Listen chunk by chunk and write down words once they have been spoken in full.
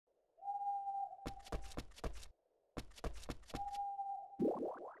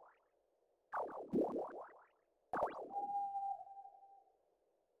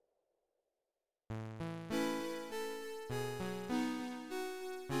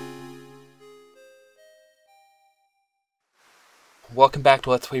Welcome back to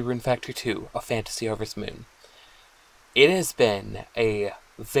Let's Play Rune Factory 2, A Fantasy Harvest Moon. It has been a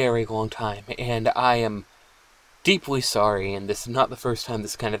very long time, and I am deeply sorry, and this is not the first time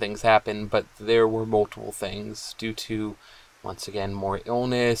this kind of thing's happened, but there were multiple things due to, once again, more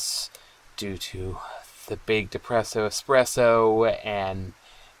illness, due to the big depresso espresso, and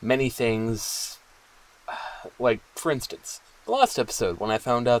many things. Like, for instance, the last episode, when I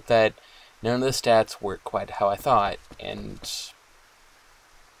found out that none of the stats worked quite how I thought, and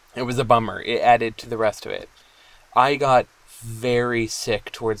it was a bummer. It added to the rest of it. I got very sick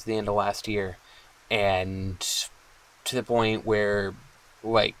towards the end of last year, and to the point where,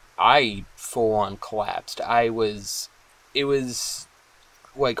 like, I full-on collapsed. It was,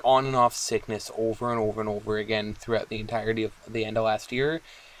 like, on and off sickness over and over and over again throughout the entirety of the end of last year,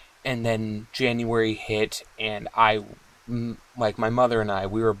 and then January hit, and like, my mother and I,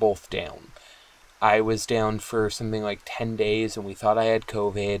 we were both down. I was down for something like 10 days, and we thought I had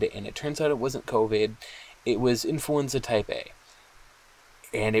COVID, and it turns out it wasn't COVID. It was influenza type A.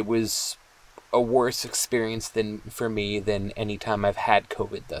 And it was a worse experience for me than any time I've had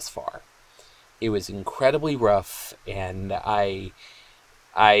COVID thus far. It was incredibly rough, and I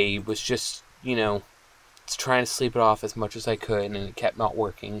was just, trying to sleep it off as much as I could, and it kept not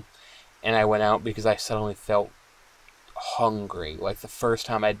working. And I went out because I suddenly felt hungry, like the first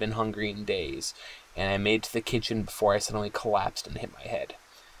time I'd been hungry in days, and I made it to the kitchen before I suddenly collapsed and hit my head.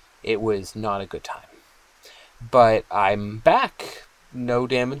 It was not a good time. But I'm back. No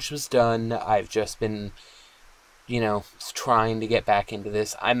damage was done. I've just been, trying to get back into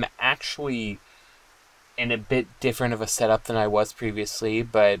this. I'm actually in a bit different of a setup than I was previously,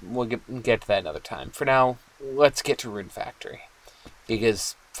 but we'll get to that another time. For now, let's get to Rune Factory.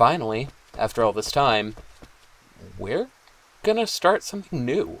 Because, finally, after all this time, we're gonna start something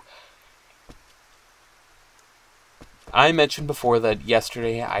new. I mentioned before that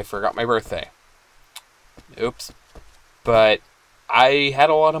yesterday I forgot my birthday. Oops. But I had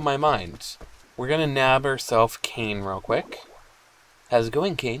a lot on my mind. We're gonna nab ourselves Kane real quick. How's it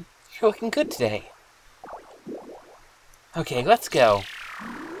going, Kane? You're looking good today. Okay, let's go.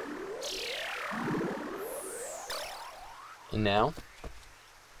 And now,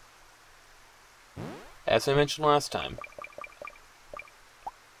 as I mentioned last time,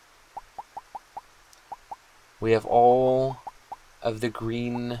 we have all of the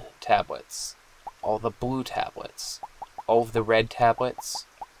green tablets, all the blue tablets, all of the red tablets,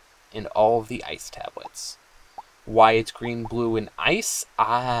 and all of the ice tablets. Why it's green, blue, and ice?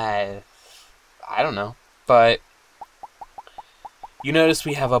 I don't know. But you notice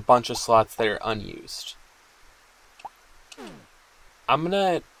we have a bunch of slots that are unused.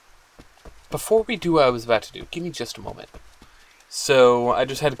 Before we do what I was about to do, give me just a moment. So, I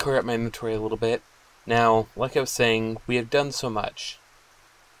just had to clear up my inventory a little bit. Now, like I was saying, we have done so much.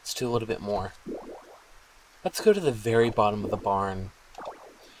 Let's do a little bit more. Let's go to the very bottom of the barn.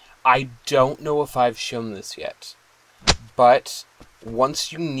 I don't know if I've shown this yet, but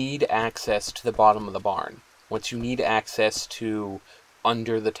once you need access to the bottom of the barn, once you need access to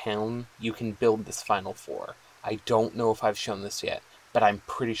under the town, you can build this final floor. I don't know if I've shown this yet, but I'm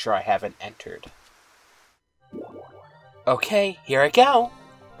pretty sure I haven't entered. Okay, here I go!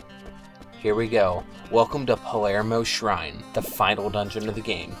 Here we go. Welcome to Palermo Shrine, the final dungeon of the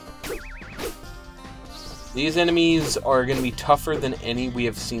game. These enemies are going to be tougher than any we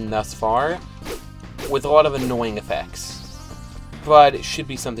have seen thus far, with a lot of annoying effects. But it should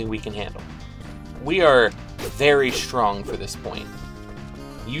be something we can handle. We are very strong for this point.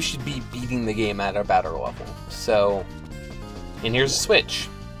 You should be beating the game at about our level. So, and here's a switch.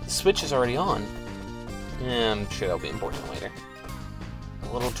 The switch is already on. I'm sure that'll be important later.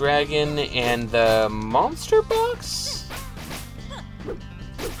 A little dragon and the monster box?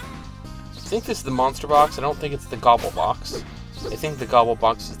 I think this is the monster box. I don't think it's the gobble box. I think the gobble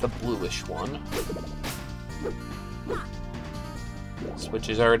box is the bluish one. Switch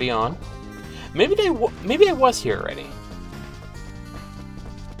is already on. Maybe I was here already.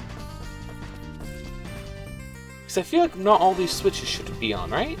 Because I feel like not all these switches should be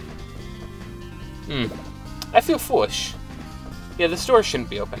on, right? I feel foolish. Yeah, this door shouldn't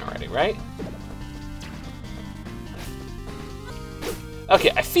be open already, right? Okay,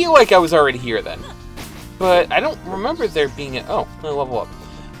 I feel like I was already here then. But I don't remember there being a... Oh, I level up.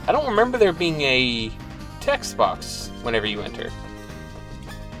 I don't remember there being a text box whenever you enter.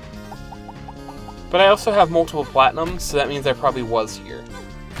 But I also have multiple platinums, so that means I probably was here.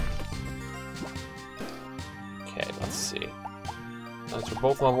 Okay, let's see. Those are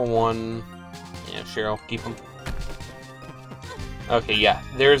both level 1. Yeah, sure, I'll keep them. Okay, yeah,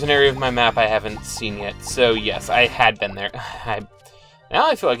 there's an area of my map I haven't seen yet, so yes, I had been there. Now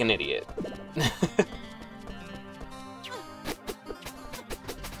I feel like an idiot.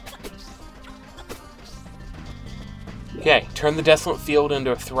 Okay, turn the desolate field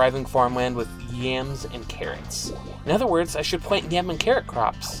into a thriving farmland with yams and carrots. In other words, I should plant yam and carrot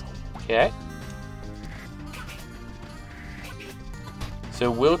crops. Okay.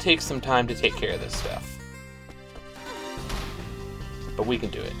 So it will take some time to take care of this stuff. But we can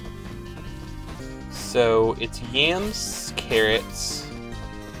do it. So it's yams, carrots,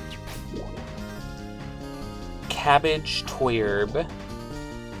 cabbage, toy herb.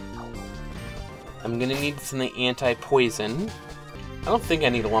 I'm gonna need something anti-poison. I don't think I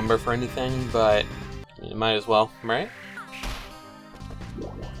need lumber for anything, but you might as well, right?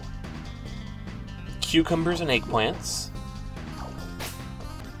 Cucumbers and eggplants.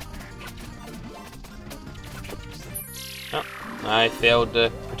 Oh, I failed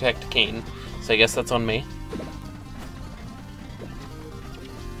to protect Cain, so I guess that's on me.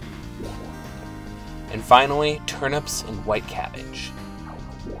 And finally, turnips and white cabbage.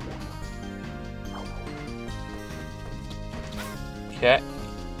 Okay.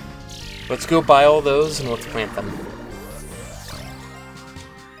 Let's go buy all those and let's plant them.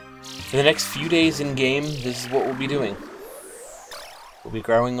 For the next few days in game, this is what we'll be doing. We'll be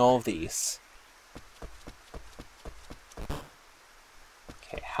growing all of these.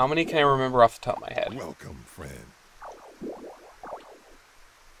 Okay, how many can I remember off the top of my head? Welcome, friend.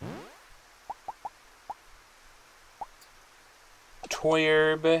 Toy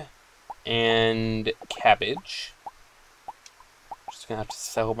herb and cabbage. Just gonna have to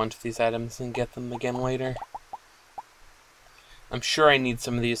sell a bunch of these items and get them again later. I'm sure I need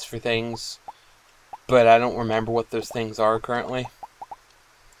some of these for things, but I don't remember what those things are currently.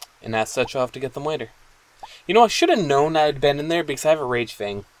 And as such, I'll have to get them later. You know, I should have known I'd been in there because I have a rage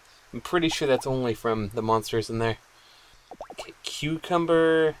thing. I'm pretty sure that's only from the monsters in there. Okay,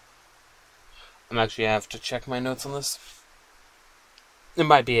 cucumber. I'm actually gonna have to check my notes on this. It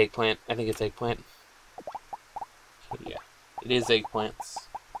might be eggplant. I think it's eggplant. Yeah. It is eggplants.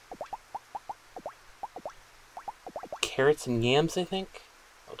 Carrots and yams, I think.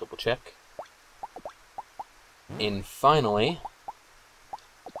 I'll double check. And finally,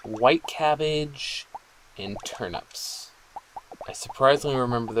 white cabbage and turnips. I surprisingly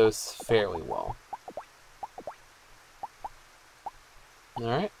remember those fairly well.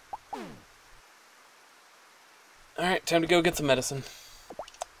 Alright. Alright, time to go get some medicine.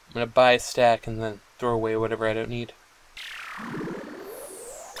 I'm gonna buy a stack and then throw away whatever I don't need.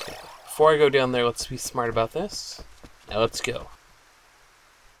 Okay. Before I go down there, let's be smart about this. Now let's go.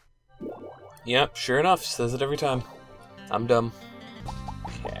 Yep, sure enough, says it every time. I'm dumb.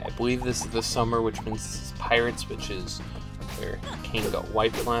 Okay, I believe this is the summer, which means this is pirates, which is where Cain got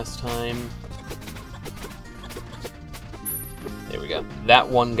wiped last time. There we go. That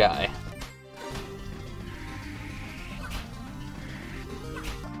one guy.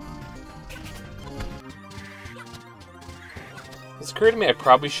 It's occurred to me I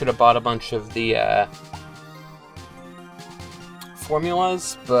probably should have bought a bunch of the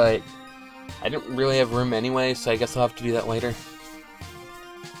formulas, but I didn't really have room anyway, so I guess I'll have to do that later.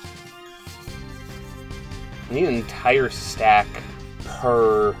 I need an entire stack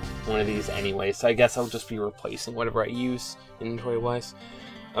per one of these anyway, so I guess I'll just be replacing whatever I use inventory-wise.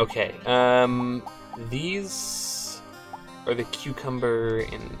 Okay, these are the cucumber,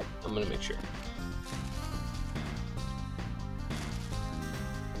 and I'm gonna make sure.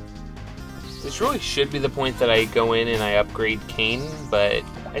 This really should be the point that I go in and I upgrade Cain, but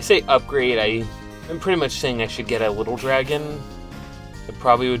I say upgrade, I'm pretty much saying I should get a little dragon. It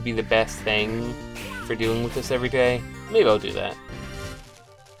probably would be the best thing for dealing with this every day. Maybe I'll do that.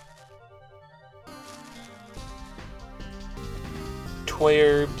 Toy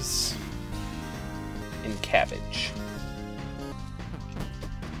herbs and cabbage.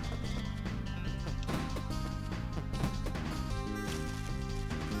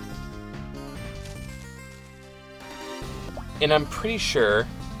 And I'm pretty sure,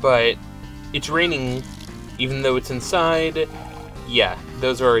 but it's raining even though it's inside. Yeah,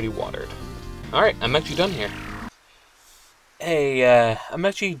 those are already watered. Alright, I'm actually done here. Hey, I'm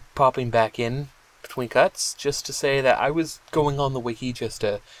actually popping back in between cuts just to say that I was going on the wiki just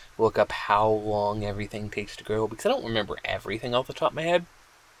to look up how long everything takes to grow, because I don't remember everything off the top of my head.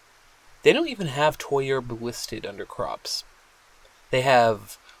 They don't even have toy herb listed under crops. They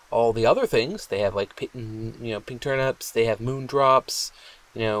have all the other things, they have like pink turnips, they have moondrops,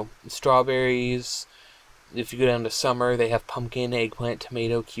 strawberries. If you go down to summer, they have pumpkin, eggplant,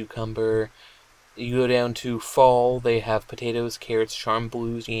 tomato, cucumber. You go down to fall, they have potatoes, carrots, charm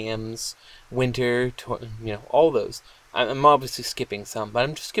blues, yams. Winter, all those. I'm obviously skipping some, but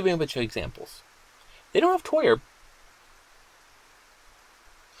I'm just giving a bunch of examples. They don't have toy herb.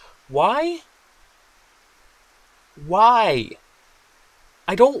 Why? Why?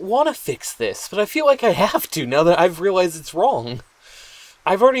 I don't want to fix this, but I feel like I have to now that I've realized it's wrong.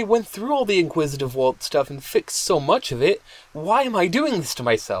 I've already went through all the Inquisitive Walt stuff and fixed so much of it. Why am I doing this to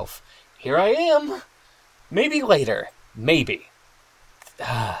myself? Here I am. Maybe later. Maybe.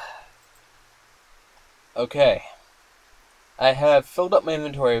 Okay. I have filled up my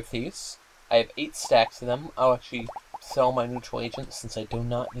inventory of these. I have 8 stacks of them. I'll actually sell my neutral agents since I do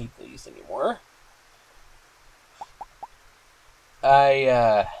not need these anymore.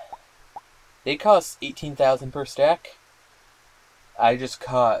 They cost 18,000 per stack. I just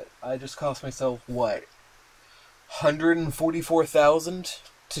cost myself what, 144,000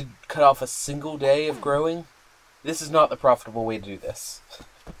 to cut off a single day of growing. This is not the profitable way to do this.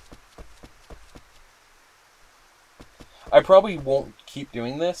 I probably won't keep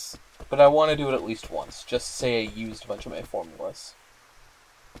doing this, but I want to do it at least once, just to say I used a bunch of my formulas.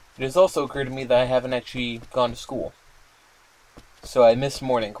 It has also occurred to me that I haven't actually gone to school. So I missed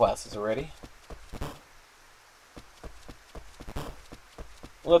morning classes already.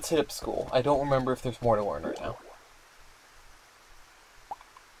 Let's hit up school. I don't remember if there's more to learn right now.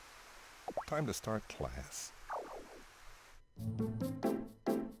 Time to start class.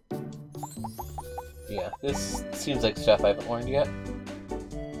 Yeah, this seems like stuff I haven't learned yet.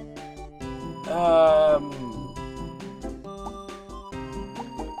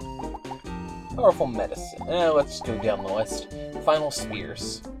 Powerful medicine. Let's go down the list. Final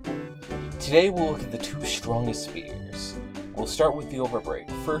spears. Today we'll look at the 2 strongest spears. We'll start with the overbreak.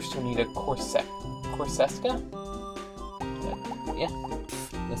 First, we'll need a Corsesca? Yeah,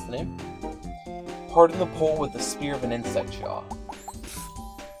 that's the name. Harden the pole with the spear of an insect jaw.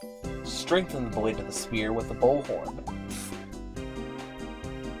 Strengthen the blade of the spear with the bullhorn.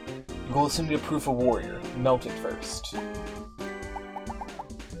 You will also need a proof of warrior. Melt it first.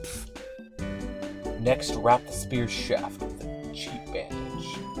 Next, wrap the spear's shaft with a cheap bandage.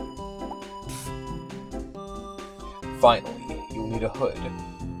 Finally, you'll need a hood.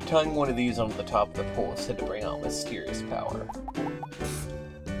 Tying one of these onto the top of the pole is said to bring out mysterious power.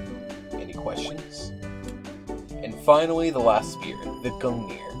 Any questions? And finally, the last spear, the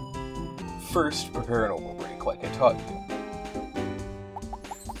Gungnir. First, prepare an overbreak like I taught you.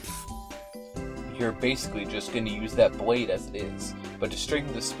 You're basically just going to use that blade as it is, but to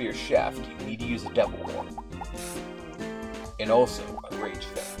strengthen the spear shaft, you need to use a devil horn. And also, a rage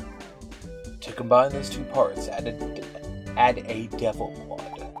fan. To combine those 2 parts, add a devil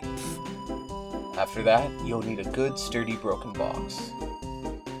blood. After that, you'll need a good, sturdy, broken box.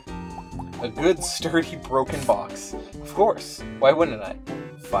 A good, sturdy, broken box. Of course, why wouldn't I?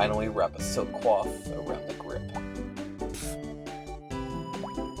 Finally, wrap a silk cloth around the grip.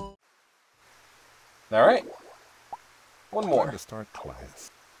 Alright. One more. Time to start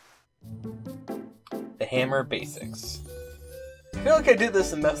class. The hammer basics. I feel like I did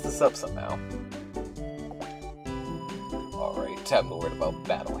this and messed this up somehow. Alright, time to learn about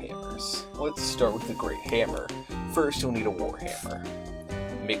battle hammers. Let's start with the great hammer. First, you'll need a war hammer.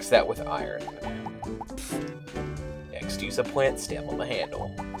 Mix that with iron. Next, use a plant stem on the handle.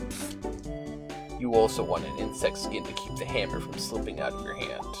 You also want an insect skin to keep the hammer from slipping out of your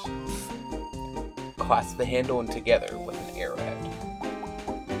hand. Clasp the handle in together with an arrowhead.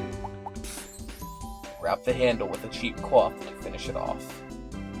 Wrap the handle with a cheap cloth to finish it off.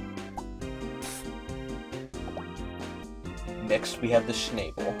 Next, we have the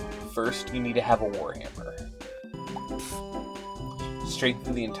schnabel. First, you need to have a warhammer.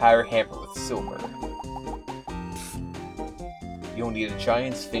 Strengthen the entire hammer with silver. You'll need a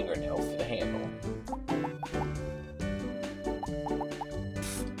giant's fingernail for the handle.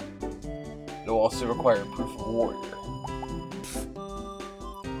 It'll also require proof of warrior.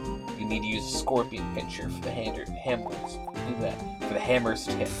 You need to use a scorpion pincher for the hammer's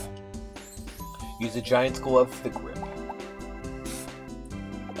tip. Use a giant's glove for the grip.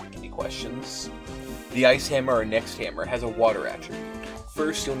 Any questions? The ice hammer or next hammer has a water attribute.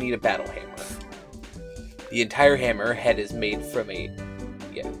 First, you'll need a battle hammer. The entire hammerhead is made from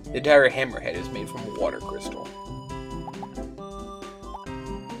water crystal.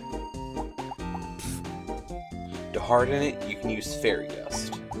 To harden it, you can use fairy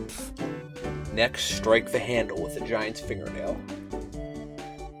dust. Next, strike the handle with a giant's fingernail.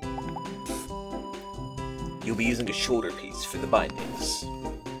 You'll be using a shoulder piece for the bindings.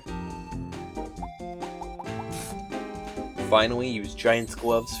 Finally, use Giant's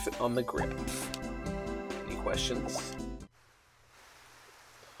gloves on the grip. Any questions?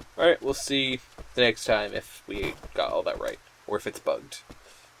 Alright, we'll see the next time if we got all that right, or if it's bugged.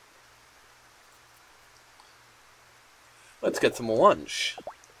 Let's get some lunch.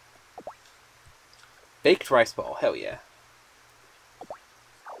 Baked rice ball, hell yeah.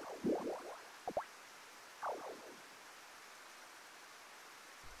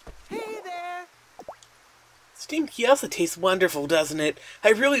 Hey there! Steamed gyoza tastes wonderful, doesn't it? I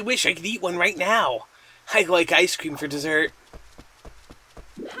really wish I could eat one right now. I like ice cream for dessert.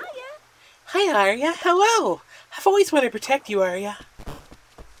 Hiya! Hi, Arya. Hello. I've always wanted to protect you, Arya.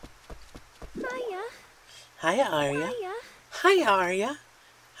 Hiya! Hi, Arya. Hiya! Hi, Arya.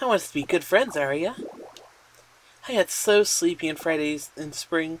 I want us to be good friends, Arya. I got so sleepy on Fridays in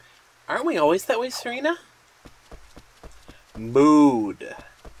spring. Aren't we always that way, Serena? Mood.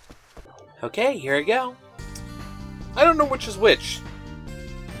 Okay, here I go. I don't know which is which,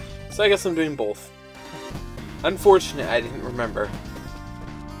 so I guess I'm doing both. Unfortunate I didn't remember.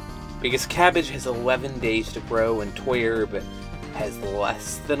 Because cabbage has 11 days to grow and toy herb has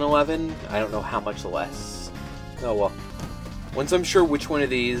less than 11. I don't know how much less. Oh well. Once I'm sure which one of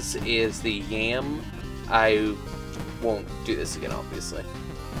these is the yam, I won't do this again, obviously.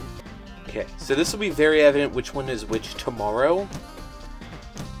 Okay, so this will be very evident which one is which tomorrow.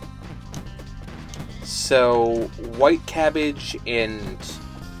 So, white cabbage and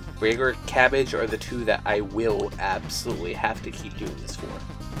regular cabbage are the two that I will absolutely have to keep doing this for.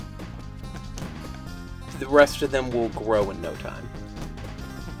 The rest of them will grow in no time.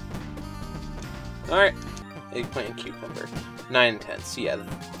 Alright. Eggplant and cucumber. 9 and 10. So yeah,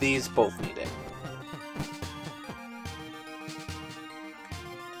 these both need it.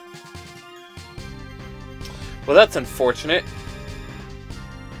 Well, that's unfortunate.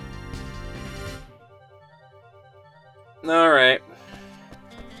 Alright.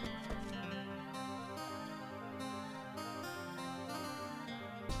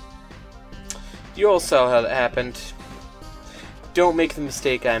 You all saw how that happened. Don't make the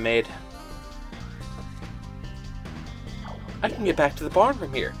mistake I made. I can get back to the barn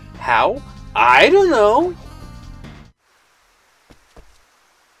from here. How? I don't know.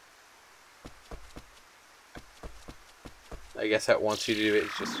 I guess that wants you to do it,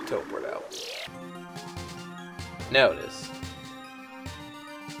 it's just to teleport out. No, it is.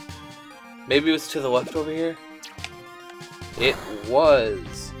 Maybe it was to the left over here? It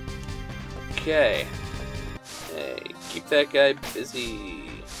was. Okay. Hey, keep that guy busy.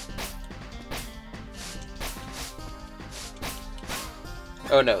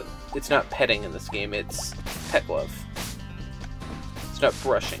 Oh no, it's not petting in this game, it's pet glove. It's not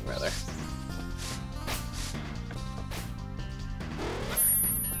brushing, rather.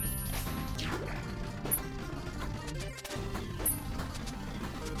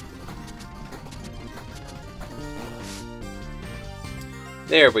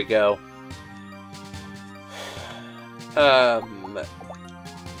 There we go.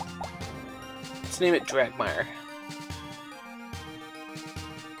 Let's name it Dragmire.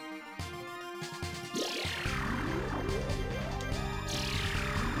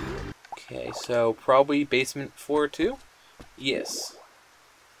 Okay, so probably basement floor 2? Yes.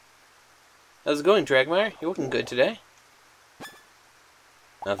 How's it going, Dragmire? You're looking good today.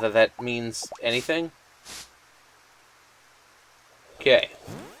 Not that that means anything. Okay.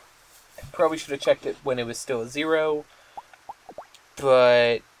 Probably should have checked it when it was still a 0.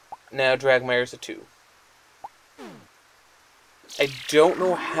 But now Dragmire's a 2. I don't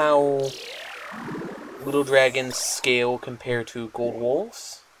know how little dragons scale compared to gold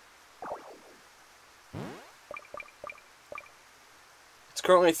wolves. It's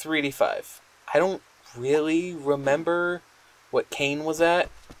currently 385. I don't really remember what Kane was at.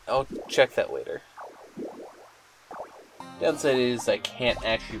 I'll check that later. Downside is I can't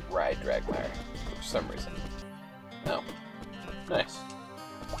actually ride Dragmire for some reason. No. Nice.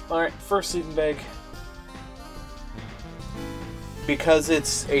 Alright, first sleeping bag. Because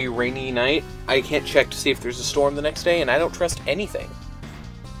it's a rainy night, I can't check to see if there's a storm the next day, and I don't trust anything.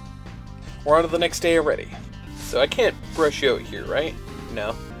 We're on to the next day already. So I can't brush you out here, right?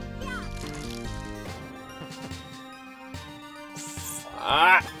 No.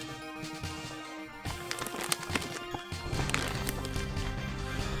 Ah!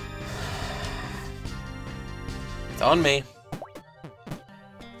 It's on me.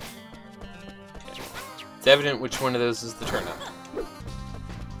 It's evident which one of those is the turnip.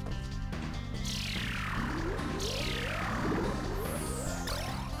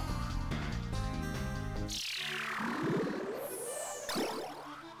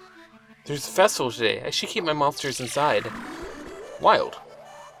 There's a festival today. I should keep my monsters inside. Wild.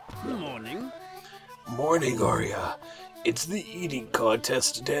 Morning. Morning, Arya. It's the eating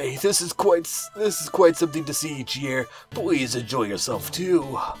contest today. This is quite something to see each year. Please enjoy yourself too.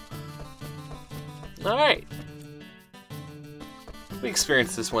 Alright. We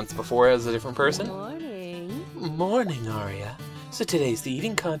experienced this once before as a different person. Morning. Morning, Arya. So today's the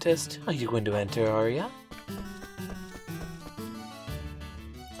eating contest. Are you going to enter, Arya?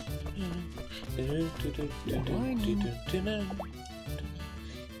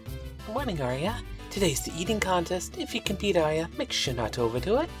 Morning, Arya. Today's the eating contest. If you compete, Arya, make sure not to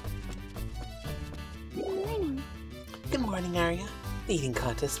overdo it. Morning. Good morning, Arya. The eating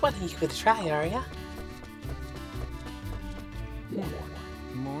contest. Why don't you give it a try, Arya?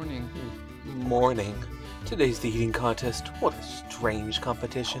 Morning. Morning. Today's the eating contest. What a strange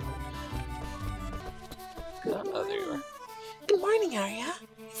competition. Oh, there you are. Good morning, Arya.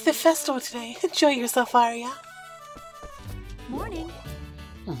 It's the festival today. Enjoy yourself, Arya. Morning.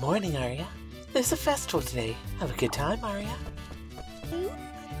 Morning, Arya. There's a festival today. Have a good time, Arya. Good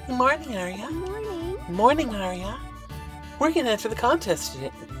Good morning, Arya. morning. Morning, Arya. We're gonna enter the contest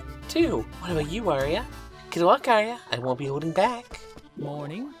today, too. What about you, Arya? Good luck, Arya. I won't be holding back.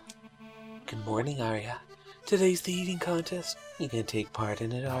 Morning. Good morning, Arya. Today's the eating contest. You gonna take part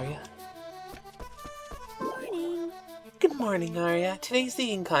in it, Arya? Morning. Good morning, Arya. Today's the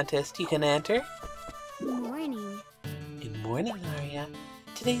eating contest. You can enter. Morning. Good morning, Arya.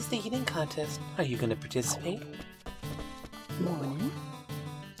 Today's the eating contest. Are you gonna participate? Morning.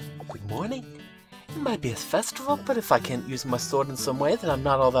 Good morning. It might be a festival, but if I can't use my sword in some way, then I'm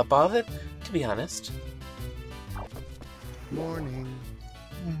not all that bothered, to be honest. Morning.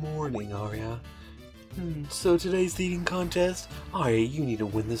 Morning, Arya. So today's the eating contest? Arya, you need to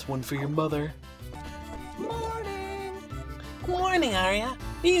win this one for your mother. Morning. Good morning, Arya.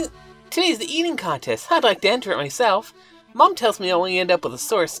 Today's the eating contest. I'd like to enter it myself. Mom tells me I only end up with a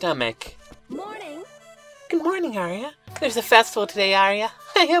sore stomach. Morning. Good morning, Arya. There's a festival today, Arya.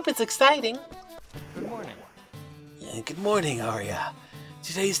 I hope it's exciting. Good morning. Good morning, Arya.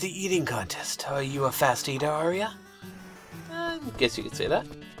 Today's the eating contest. Are you a fast eater, Arya? I guess you could say that.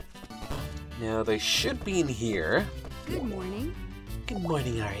 Now, they should be in here. Good morning. Good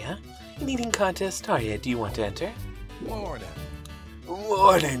morning, Arya. An eating contest. Arya, do you want to enter? Morning.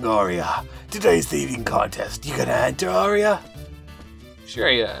 Morning, Arya. Today's the eating contest. You gonna enter, Arya? Sure,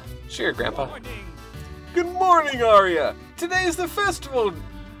 yeah. Sure, Grandpa. Good morning, Arya. Today's the festival.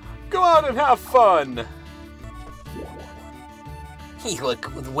 Go out and have fun. You look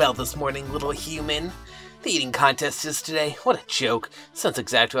well this morning, little human. The eating contest is today. What a joke. Sounds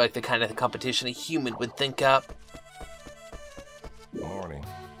exactly like the kind of competition a human would think up. Morning.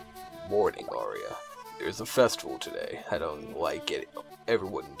 Morning, Arya. There's a festival today. I don't like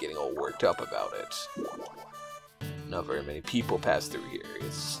everyone getting all worked up about it. Not very many people pass through here.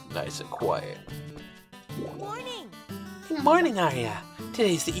 It's nice and quiet. Morning. Good morning, Arya.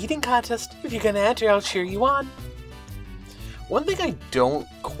 Today's the eating contest. If you're gonna enter, I'll cheer you on. One thing I don't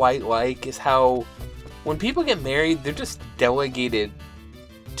quite like is how when people get married, they're just delegated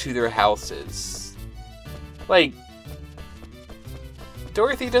to their houses. Like,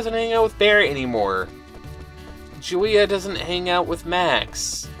 Dorothy doesn't hang out with Barrett anymore. Julia doesn't hang out with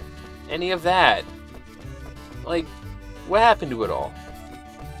Max. Any of that. Like, what happened to it all?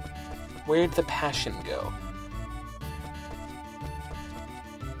 Where'd the passion go?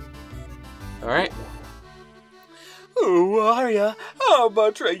 Alright. Oh, Arya, how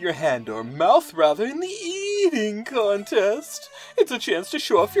about try your hand or mouth rather in the eating contest? It's a chance to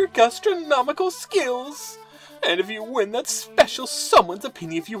show off your gastronomical skills. And if you win that special, someone's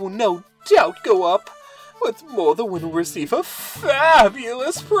opinion of you will no doubt go up. What's more, the winner will receive a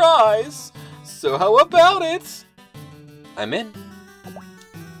fabulous prize. So how about it? I'm in.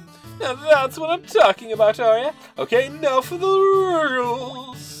 Now that's what I'm talking about, Arya. Okay, now for the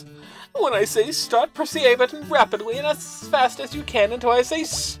rules. When I say start, press the A button rapidly and as fast as you can until I say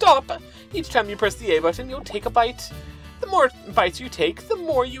stop. Each time you press the A button, you'll take a bite. The more bites you take, the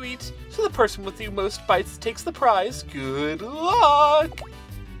more you eat. So the person with the most bites takes the prize. Good luck!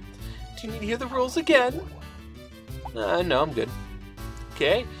 Do you need to hear the rules again? No, I'm good.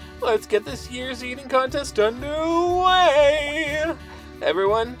 Okay, let's get this year's eating contest underway!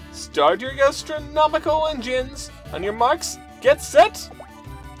 Everyone, start your gastronomical engines. On your marks, get set,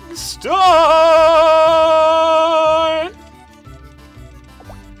 start!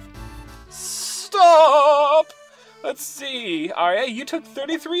 Stop! Let's see, Arya, you took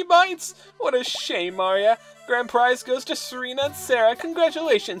 33 bites. What a shame, Arya. Grand prize goes to Serena and Sarah.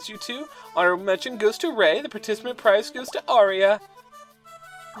 Congratulations, you two. Honorable mention goes to Ray. The participant prize goes to Arya.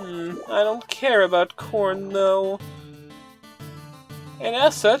 I don't care about corn, though. And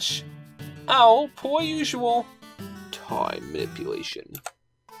as such, I'll pull usual. Time manipulation.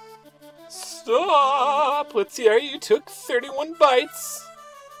 Stop! Let's see, you took 31 bites.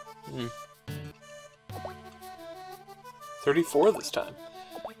 34 this time.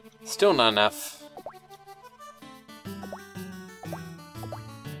 Still not enough.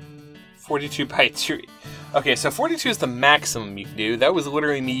 42 bites. Okay, so 42 is the maximum you can do. That was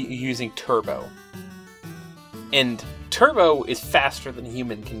literally me using turbo. And turbo is faster than a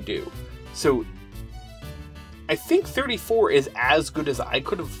human can do. So I think 34 is as good as I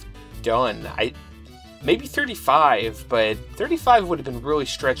could have done. Maybe 35, but 35 would have been really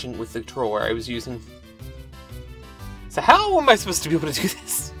stretching with the controller I was using. So how am I supposed to be able to do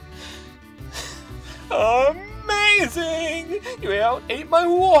this? Amazing! You ate my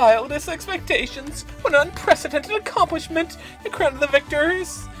wildest expectations. What an unprecedented accomplishment! The crown of the victory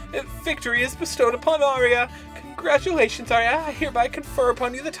is bestowed upon Arya. Congratulations, Arya. I hereby confer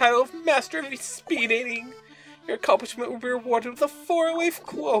upon you the title of Master of Speed Eating. Your accomplishment will be rewarded with a 4-leaf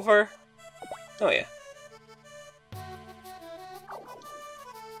clover. Oh yeah.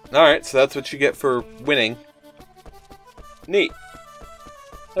 Alright, so that's what you get for winning. Neat.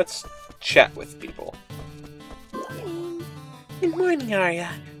 Let's chat with people. Morning. Good morning,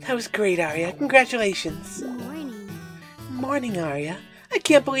 Arya. That was great, Arya. Congratulations. Morning. Morning, Arya. I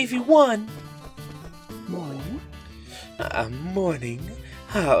can't believe you won. Morning. Morning.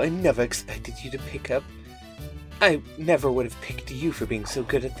 Oh, I never expected you to pick up. I never would have picked you for being so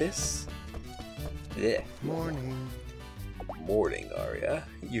good at this. Yeah. Morning. Morning, Arya.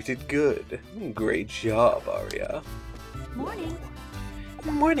 You did good. Great job, Arya. Morning.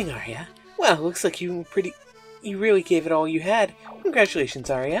 Morning, Arya. Well, looks like you really gave it all you had.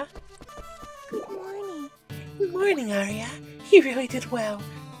 Congratulations, Arya. Good morning. Morning, Arya. You really did well.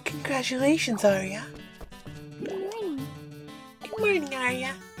 Congratulations, Arya. Good morning. Good morning,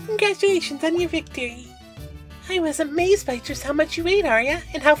 Arya. Congratulations on your victory. I was amazed by just how much you ate, Arya,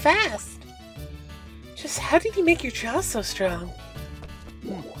 and how fast. Just how did you make your jaws so strong?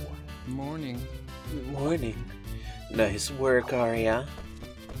 Morning. Morning. Nice work, Arya.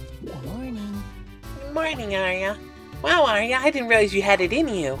 Morning. Good morning, Arya. Wow, Arya, I didn't realize you had it in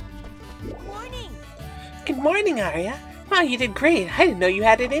you. Morning. Good morning, Arya. Wow, you did great. I didn't know you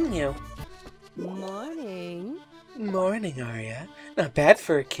had it in you. Morning. Morning, Arya. Not bad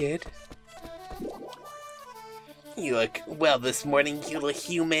for a kid. You look well this morning, you little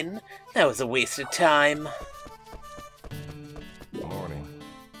human. That was a waste of time. Morning.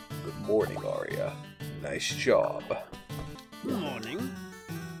 Good morning, Arya. Nice job. Morning.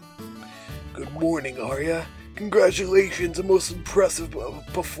 Good morning, Arya. Congratulations, a most impressive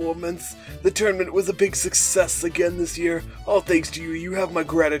performance. The tournament was a big success again this year. All thanks to you, you have my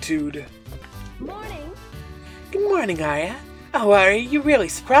gratitude. Morning. Good morning, Arya. Oh, Arya, you really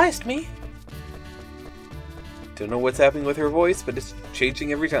surprised me. Don't know what's happening with her voice, but it's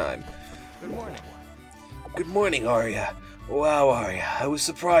changing every time. Good morning. Good morning, Arya. Wow, Arya, I was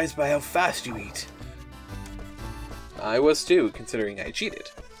surprised by how fast you eat. I was too, considering I cheated.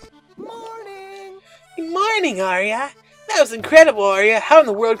 Morning. Good morning, Arya. That was incredible, Arya. How in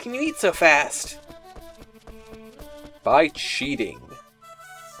the world can you eat so fast? By cheating.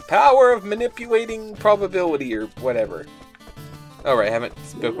 Power of manipulating probability or whatever. Alright, I haven't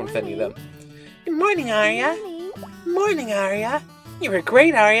spoken with any of them. Good morning, Arya. Morning. Morning, Arya. You were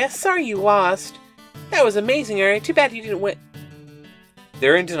great, Arya. Sorry you lost. That was amazing, Arya. Too bad you didn't win.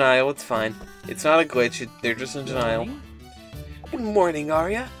 They're in denial. It's fine. It's not a glitch. They're just in denial. Good morning,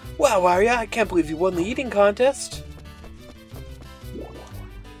 Arya. Wow, Arya. I can't believe you won the eating contest.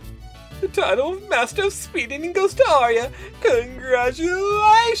 The title of Master of Speed Eating goes to Arya.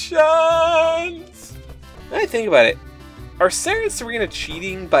 Congratulations! I think about it. Are Sarah and Serena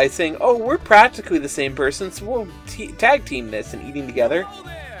cheating by saying, oh, we're practically the same person, so we'll tag team this and eating together? Hello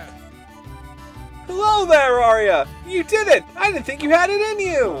there. Hello there, Arya! You did it! I didn't think you had it in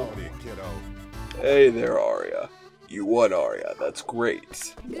you! Howdy, kiddo. Hey there, Arya. You won, Arya. That's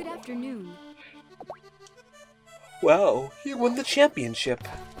great. Good afternoon. Wow, you won the championship.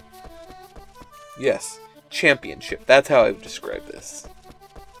 Yes, championship. That's how I would describe this.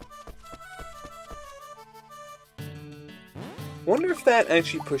 Wonder if that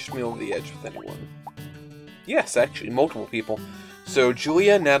actually pushed me over the edge with anyone. Yes, actually, multiple people. So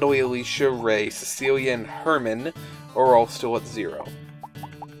Julia, Natalie, Alicia, Ray, Cecilia, and Herman are all still at 0.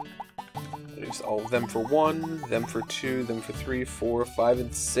 There's all of them for 1, them for 2, them for 3, 4, 5,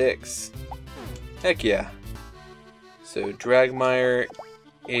 and 6. Heck yeah. So Dragmire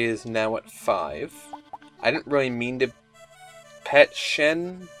is now at 5. I didn't really mean to pet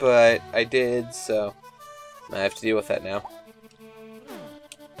Shen, but I did, so I have to deal with that now.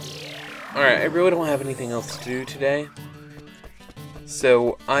 Alright, I really don't have anything else to do today,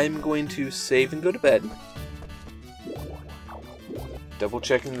 so I'm going to save and go to bed. Double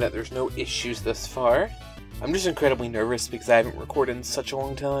checking that there's no issues thus far. I'm just incredibly nervous because I haven't recorded in such a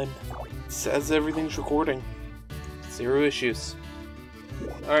long time. It says everything's recording. 0 issues.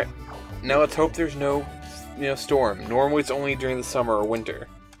 Alright, now let's hope there's no, storm. Normally it's only during the summer or winter,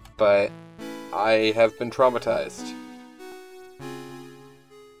 but I have been traumatized.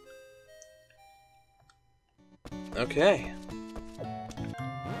 Okay.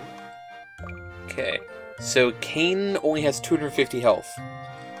 Okay. So Kane only has 250 health.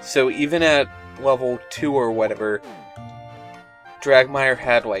 So even at level 2 or whatever, Dragmire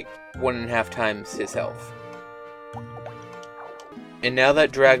had like 1.5 times his health. And now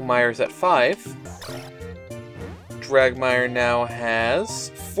that Dragmire's at 5, Dragmire now has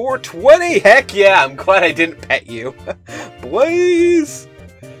 420! Heck yeah! I'm glad I didn't pet you. Please!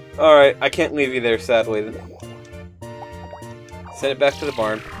 Alright, I can't leave you there, sadly. Send it back to the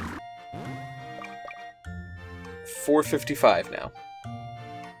barn. 455 now.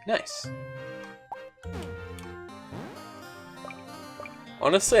 Nice.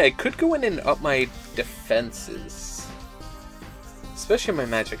 Honestly, I could go in and up my defenses. Especially my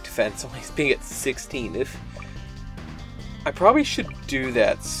magic defense, only being at 16. I probably should do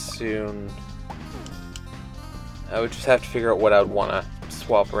that soon. I would just have to figure out what I would want to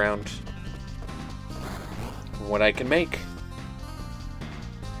swap around. What I can make.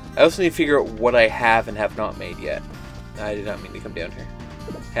 I also need to figure out what I have and have not made yet. I did not mean to come down here.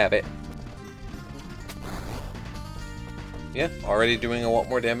 Have it. Yeah, already doing a lot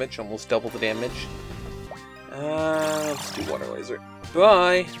more damage, almost double the damage. Let's do Water Laser.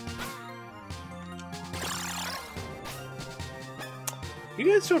 Bye! You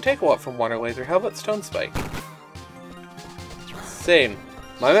guys don't take a lot from Water Laser. How about Stone Spike? Same.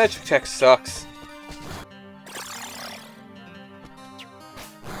 My magic tech sucks.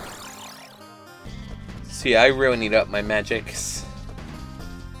 See, I really need up my magics.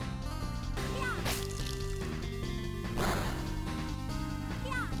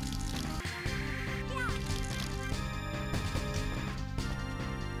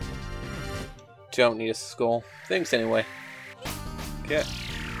 Don't need a skull. Thanks anyway. Okay,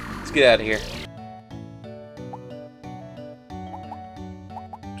 let's get out of here.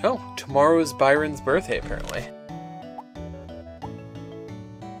 Oh, tomorrow is Byron's birthday, apparently.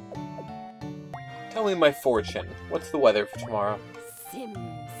 Tell me my fortune. What's the weather for tomorrow? Sim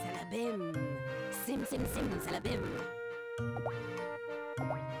salabim. Sim sim sim salabim.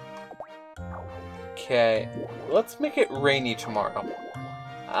 Okay, let's make it rainy tomorrow.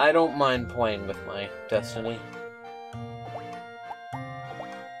 I don't mind playing with my destiny.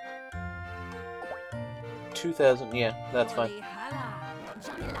 2,000, yeah, that's fine.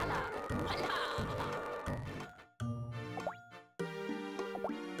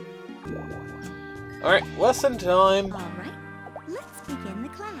 Alright, lesson time! Alright, let's begin the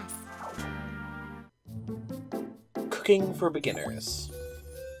class. Cooking for beginners.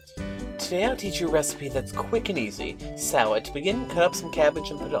 Today I'll teach you a recipe that's quick and easy. Salad. To begin, cut up some cabbage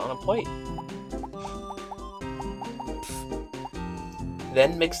and put it on a plate.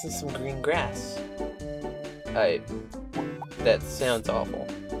 Then mix in some green grass. That sounds awful.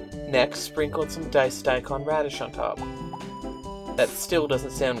 Next, sprinkle some diced daikon radish on top. That still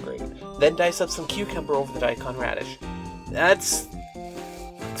doesn't sound great. Then dice up some cucumber over the daikon radish. That's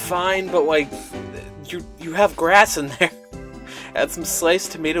fine, but like, you have grass in there. Add some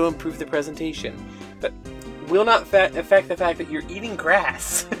sliced tomato to improve the presentation. But will not affect the fact that you're eating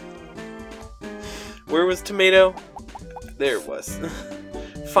grass. Where was tomato? There it was.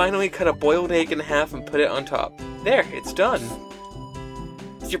 Finally, cut a boiled egg in half and put it on top. There, it's done.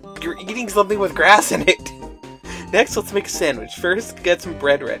 You're eating something with grass in it. Next, let's make a sandwich. First, get some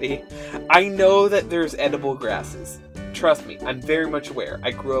bread ready. I know that there's edible grasses. Trust me, I'm very much aware.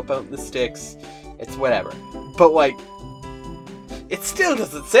 I grew up out in the sticks. It's whatever. But like, it still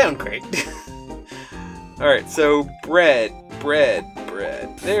doesn't sound great. Alright, so bread.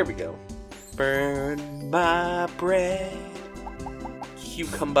 There we go. Burn my bread.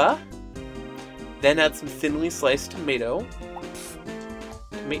 Cucumber. Then add some thinly sliced tomato.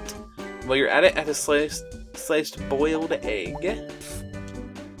 While you're at it, add a sliced boiled egg.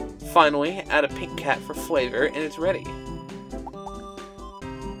 Finally, add a pink cat for flavor, and it's ready.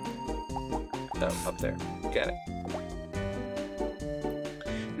 Oh, up there. Got it.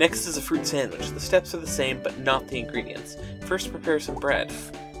 Next is a fruit sandwich. The steps are the same, but not the ingredients. First, prepare some bread.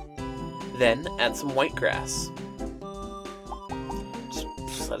 Then, add some white grass.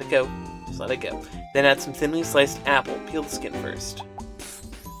 let it go. Just let it go. Then add some thinly sliced apple. Peel the skin first.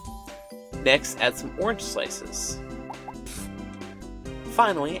 Next, add some orange slices.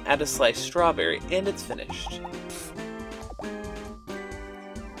 Finally, add a sliced strawberry, and it's finished.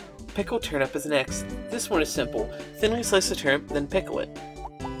 Pickle turnip is next. This one is simple. Thinly slice the turnip, then pickle it.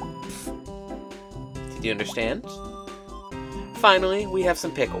 Did you understand? Finally, we have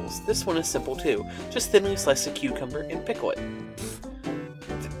some pickles. This one is simple too. Just thinly slice a cucumber and pickle it.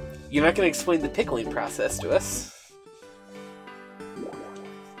 You're not going to explain the pickling process to us.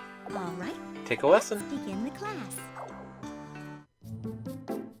 All right, Take a lesson. begin the class.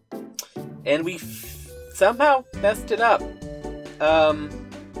 And we somehow messed it up. How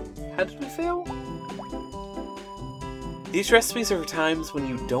did we fail? These recipes are for times when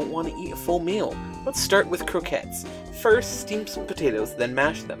you don't want to eat a full meal. Let's start with croquettes. First, steam some potatoes, then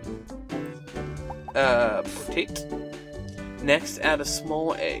mash them. Potate. Next, add a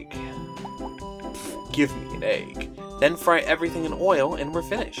small egg. Give me an egg. Then fry everything in oil, and we're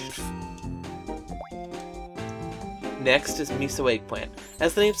finished. Next is miso eggplant.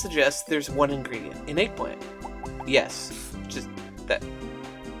 As the name suggests, there's one ingredient, an eggplant. Yes, just that.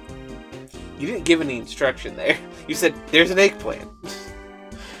 You didn't give any instruction there. You said, there's an eggplant.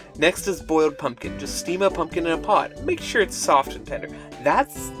 Next is boiled pumpkin. Just steam a pumpkin in a pot. Make sure it's soft and tender.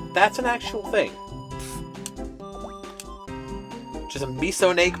 That's an actual thing. Just a miso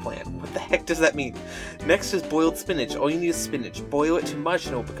and eggplant. What the heck does that mean? Next is boiled spinach. All you need is spinach. Boil it too much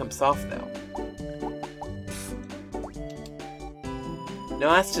and it will become soft now.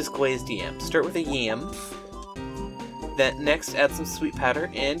 Now that's just glazed yam. Start with a yam. Then next add some sweet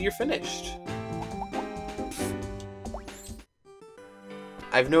powder and you're finished.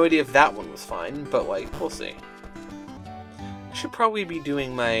 I have no idea if that one was fine, but like, we'll see. I should probably be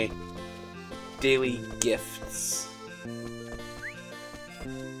doing my daily gifts.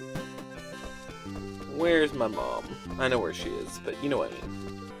 Where's my mom? I know where she is, but you know what I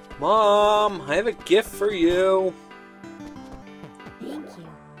mean. Mom, I have a gift for you. Thank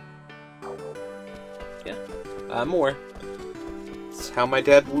you. Yeah, more. It's how my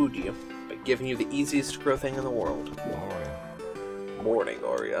dad wooed you, by giving you the easiest to grow thing in the world. Morning,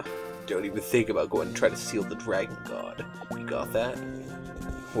 Arya. Don't even think about going to try to steal the Dragon God. You got that?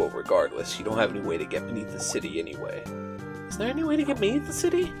 Well, regardless, you don't have any way to get beneath the city anyway. Is there any way to get beneath the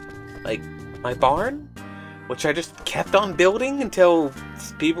city? Like, my barn? Which I just kept on building until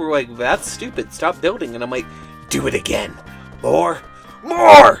people were like, that's stupid, stop building. And I'm like, do it again. More!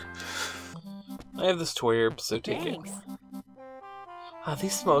 More! I have this toy herb, so take it. Thanks. Ah,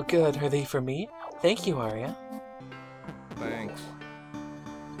 these smell good. Are they for me? Thank you, Arya. Thanks.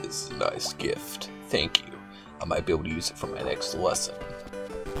 This is a nice gift. Thank you. I might be able to use it for my next lesson.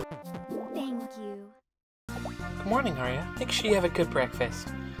 Thank you. Good morning, Arya. Make sure you have a good breakfast.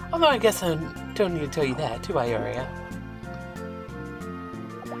 Although I guess I don't need to tell you that, do I, Arya?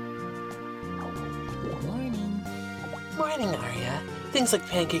 Morning. Morning, Arya. Things like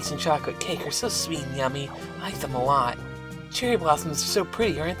pancakes and chocolate cake are so sweet and yummy. I like them a lot. Cherry blossoms are so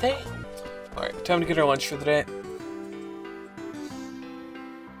pretty, aren't they? Alright, time to get our lunch for the day.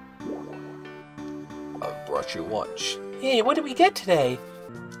 I've brought you lunch. Hey, what did we get today?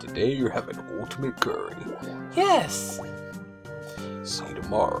 Today you're having ultimate curry. Yes! See you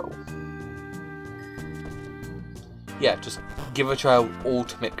tomorrow. Yeah, just give a try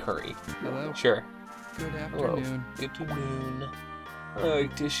ultimate curry. Hello. Sure. Good Hello. afternoon. Good afternoon. I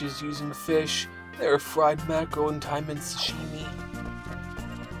like dishes using fish. There are fried mackerel and thyme and sashimi.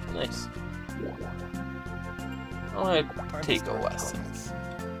 Nice. I want to Time to take a start lesson. class.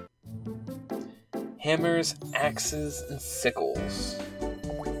 Hammers, axes, and sickles.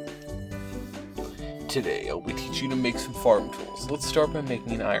 Today, I'll be teaching you to make some farm tools. Let's start by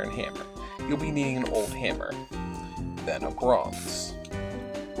making an iron hammer. You'll be needing an old hammer, then a bronze.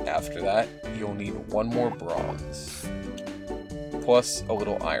 After that, you'll need one more bronze, plus a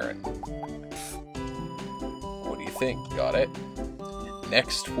little iron. What do you think? Got it?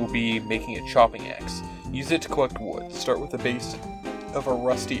 Next, we'll be making a chopping axe. Use it to collect wood. Start with the base of a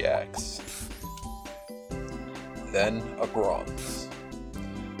rusty axe. Then a bronze.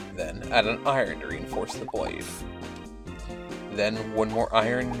 Then add an iron to reinforce the blade. Then one more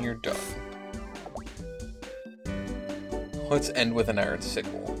iron and you're done. Let's end with an iron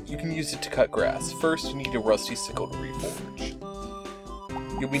sickle. You can use it to cut grass. First, you need a rusty sickle to reforge.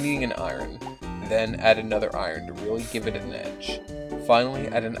 You'll be needing an iron. Then add another iron to really give it an edge. Finally,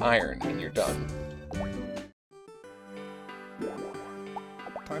 add an iron and you're done.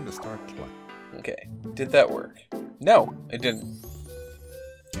 Time to start class. Okay, did that work? No, it didn't.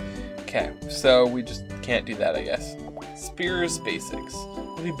 Okay, so we just can't do that, I guess. Spears basics.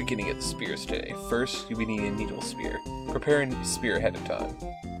 We'll be beginning at the spears today. First, you'll be needing a needle spear. Prepare a spear ahead of time.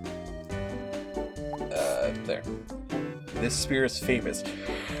 There. This spear is famous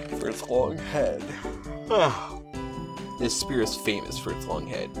for its long head. This spear is famous for its long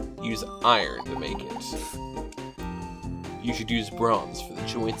head. Use iron to make it. You should use bronze for the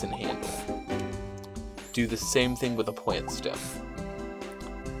joints and handle. Do the same thing with a plant stem.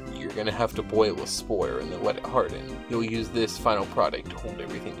 You're gonna have to boil a spore and then let it harden. You'll use this final product to hold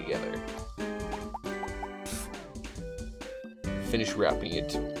everything together. Finish wrapping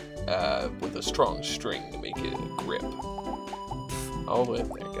it with a strong string to make it a grip. All the way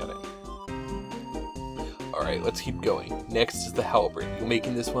up there, got it. Alright, let's keep going. Next is the halberd. You're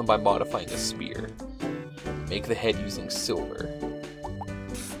making this one by modifying a spear. Make the head using silver.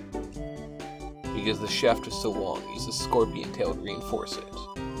 Because the shaft is so long, use a scorpion tail to reinforce it.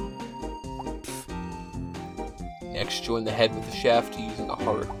 Next, join the head with the shaft using a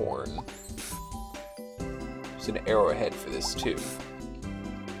hard horn. Use an arrowhead for this too.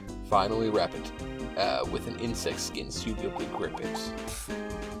 Finally, wrap it with an insect skin so you'll be able to grip it.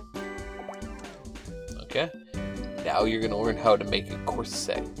 Okay. Now you're going to learn how to make a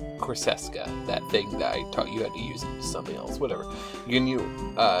corsesca, that thing that I taught you how to use into something else, whatever. You're going to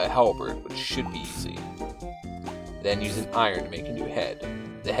use halberd, which should be easy. Then use an iron to make a new head.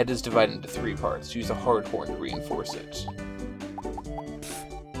 The head is divided into 3 parts. Use a hard horn to reinforce it.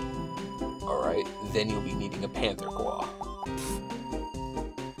 Alright, then you'll be needing a panther claw.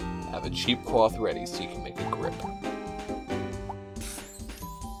 Have a cheap cloth ready so you can make a grip.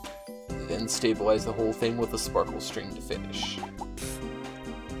 Then stabilize the whole thing with a sparkle string to finish.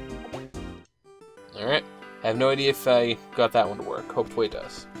 Alright, I have no idea if I got that one to work. Hopefully it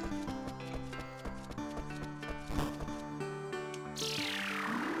does.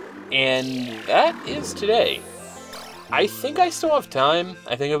 And that is today. I think I still have time.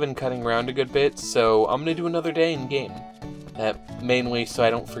 I think I've been cutting around a good bit, so I'm gonna do another day in game. Mainly so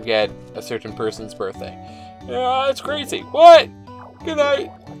I don't forget a certain person's birthday. Yeah, it's crazy. What? Good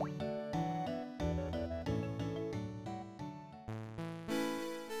night.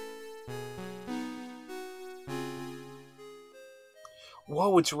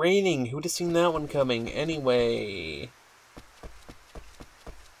 Whoa, it's raining. Who'd have seen that one coming? Anyway.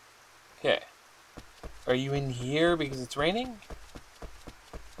 Okay. Are you in here because it's raining?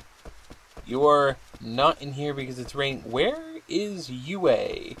 You are not in here because it's raining. Where is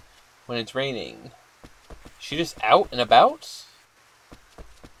Yue when it's raining? Is she just out and about?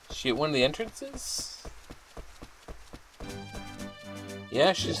 Is she at one of the entrances?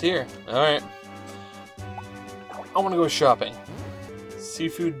 Yeah, she's here. Alright. I want to go shopping.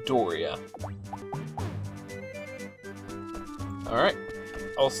 Seafood Doria. Alright.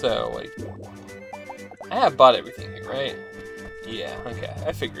 Also, like, I have bought everything here, right? Yeah, okay,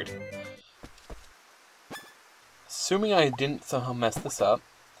 I figured. Assuming I didn't somehow mess this up,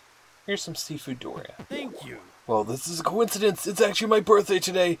 here's some Seafood Doria. Thank you. Well, this is a coincidence. It's actually my birthday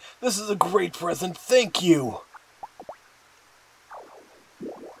today. This is a great present. Thank you.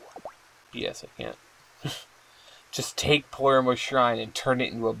 Yes, I can't. Just take Palermo Shrine and turn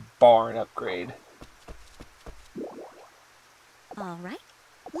it into a barn upgrade. All right,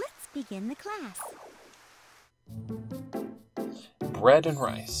 let's begin the class. Bread and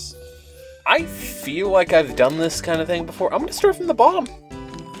rice. I feel like I've done this kind of thing before. I'm going to start from the bottom.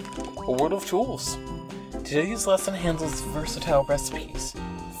 A world of tools. Today's lesson handles versatile recipes.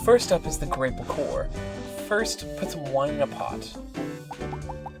 First up is the grape liqueur. First, put some wine in a pot.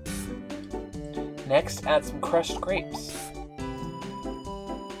 Next, add some crushed grapes.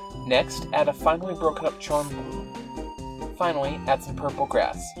 Next, add a finely broken up charm blue. Finally, add some purple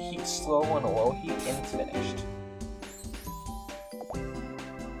grass. Heat slow on a low heat and it's finished.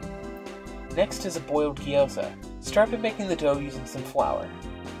 Next is a boiled gyoza. Start by making the dough using some flour.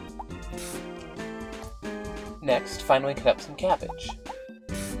 Next, finally cut up some cabbage.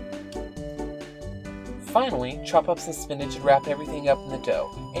 Finally, chop up some spinach and wrap everything up in the dough,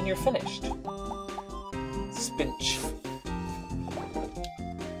 and you're finished. Spinach.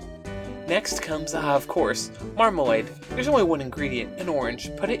 Next comes, of course, marmalade. There's only one ingredient, an orange.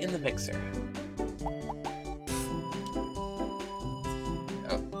 Put it in the mixer.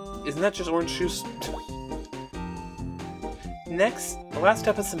 Oh, isn't that just orange juice? Next, the last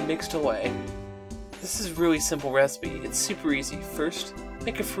step is some mixed gelée. This is a really simple recipe. It's super easy. First,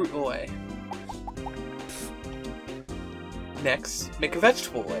 make a fruit gelée. Next, make a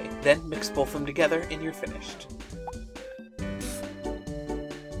vegetable gelée. Then mix both of them together and you're finished.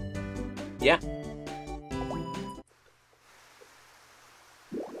 Yeah.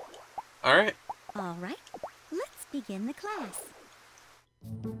 Alright. All right, let's begin the class.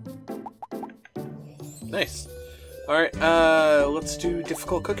 Nice. Alright, let's do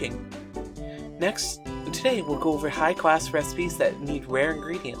difficult cooking. Today we'll go over high-class recipes that need rare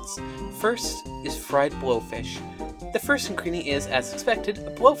ingredients. First is fried blowfish. The first ingredient is, as expected,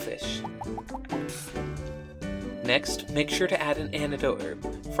 a blowfish. Next, make sure to add an antidote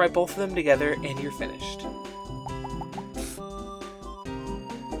herb. Fry both of them together and you're finished.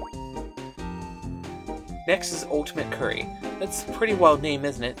 Next is ultimate curry. That's a pretty wild name,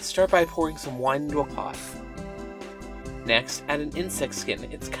 isn't it? Start by pouring some wine into a pot. Next, add an insect skin.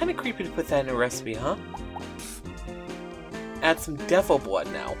 It's kind of creepy to put that in a recipe, huh? Add some devil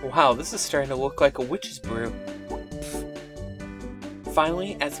blood now. Wow, this is starting to look like a witch's brew.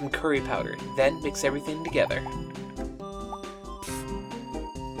 Finally, add some curry powder, then mix everything together.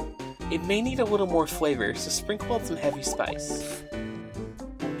 It may need a little more flavor, so sprinkle out some heavy spice.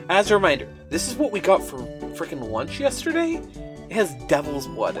 As a reminder, this is what we got for frickin' lunch yesterday. It has devil's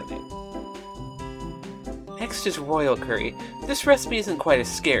blood in it. Next is royal curry. This recipe isn't quite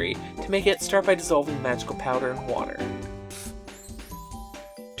as scary. To make it, start by dissolving magical powder in water.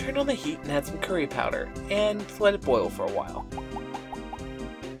 Turn on the heat and add some curry powder, and let it boil for a while.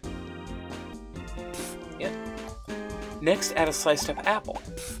 Yep. Next, add a sliced up apple.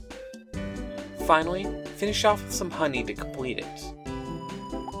 Finally, finish off with some honey to complete it.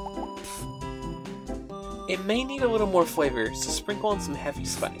 It may need a little more flavor, so sprinkle in some heavy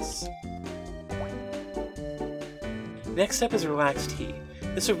spice. Next up is relaxed tea.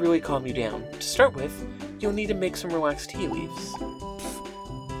 This will really calm you down. To start with, you'll need to make some relaxed tea leaves.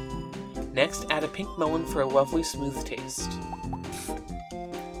 Next, add a pink melon for a lovely smooth taste.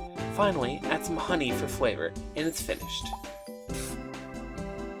 Finally, add some honey for flavor, and it's finished.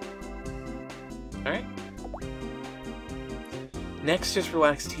 Alright. Next is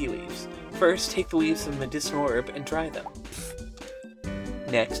relaxed tea leaves. First, take the leaves of a medicinal herb and dry them.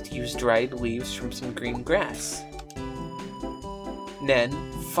 Next, use dried leaves from some green grass. Then,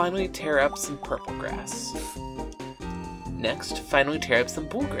 finally tear up some purple grass. Next, finally tear up some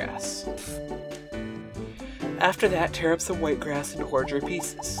bluegrass. After that, tear up some white grass into larger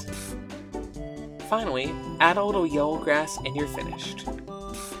pieces. Finally, add a little yellow grass and you're finished.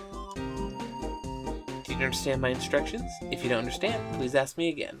 Did you understand my instructions? If you don't understand, please ask me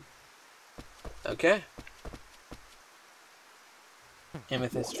again. Okay.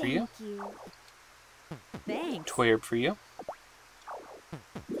 Amethyst for you. Thank you. Thanks. Toy herb for you.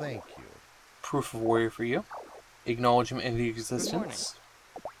 Thank you. Proof of warrior for you. Acknowledgement of the existence.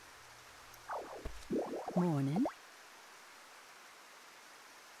 Morning.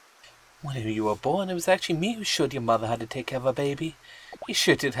 When you were born, it was actually me who showed your mother how to take care of a baby. You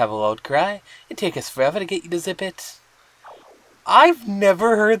sure did have a loud cry. It'd take us forever to get you to zip it. I've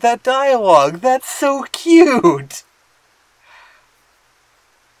never heard that dialogue. That's so cute.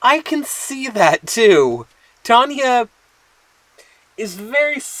 I can see that too. Tanya is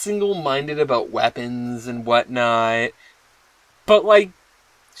very single-minded about weapons and whatnot. But, like,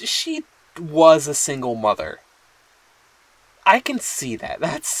 she was a single mother. I can see that.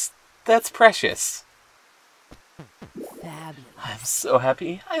 That's precious. Fabulous. I'm so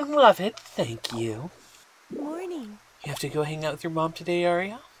happy. I love it. Thank you. Morning. You have to go hang out with your mom today,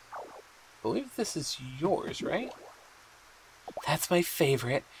 Arya? I believe this is yours, right? That's my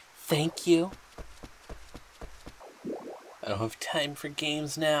favorite. Thank you. I don't have time for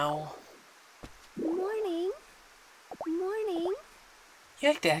games now. Morning. Morning. You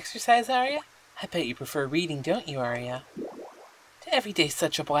like to exercise, Arya? I bet you prefer reading, don't you, Arya? Every day's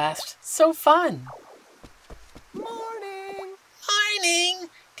such a blast. So fun. Morning! Morning!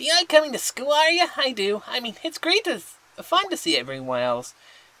 Do you like coming to school, Arya? I do. I mean, it's fun to see everyone else.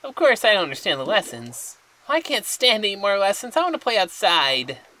 Of course, I don't understand the lessons. I can't stand any more lessons. I want to play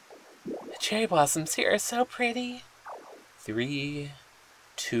outside. The cherry blossoms here are so pretty. 3,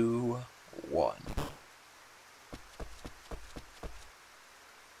 2, 1.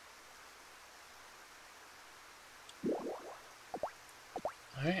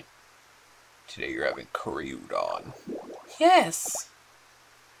 Alright. Today you're having curry udon. Yes!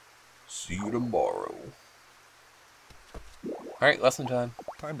 See you tomorrow. Alright, lesson time.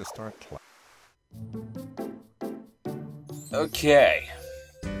 Time to start class. Okay.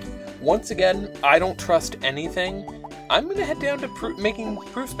 Once again, I don't trust anything. I'm gonna head down to making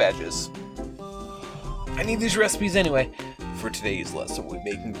proof badges. I need these recipes anyway. For today's lesson, we'll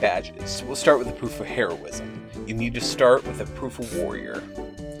be making badges. We'll start with the proof of heroism. You need to start with a proof of warrior.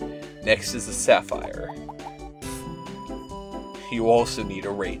 Next is a sapphire. You also need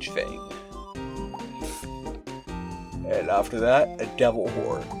a rage fang. And after that, a devil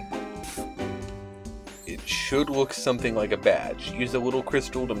horn. In should look something like a badge. Use a little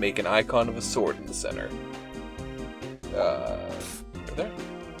crystal to make an icon of a sword in the center. Right there.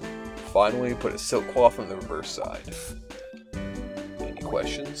 Finally, put a silk cloth on the reverse side. Any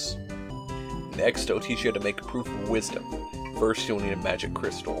questions? Next, I'll teach you how to make a proof of wisdom. First, you'll need a magic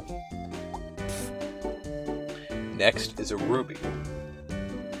crystal. Next is a ruby.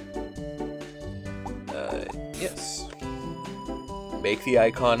 Yes. Make the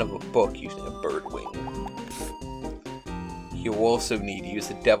icon of a book using a bird wing. You'll also need to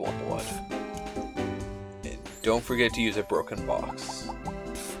use a devil blood. And don't forget to use a broken box.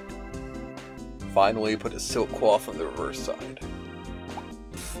 Finally, put a silk cloth on the reverse side.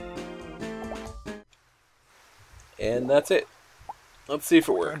 And that's it. Let's see if it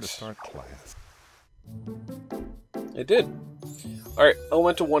Time to works. start class. It did. Alright,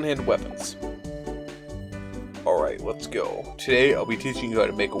 elemental one-handed weapons. Alright, let's go. Today, I'll be teaching you how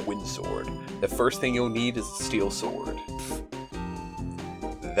to make a wind sword. The first thing you'll need is a steel sword.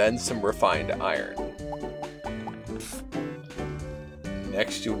 Then some refined iron.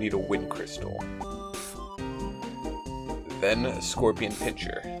 Next, you'll need a wind crystal. Then a scorpion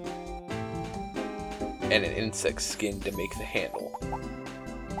pincher. And an insect skin to make the handle.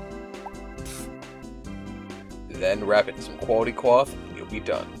 Then wrap it in some quality cloth and you'll be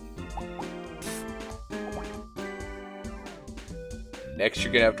done. Next,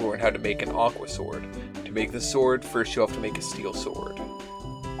 you're going to have to learn how to make an aqua sword. To make the sword, first you'll have to make a steel sword.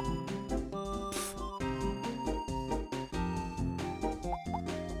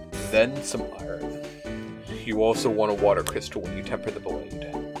 Then some iron. You also want a water crystal when you temper the blade.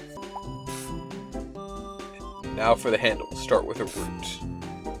 Now for the handle, start with a root.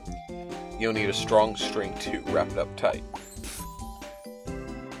 You'll need a strong string too, wrap it up tight.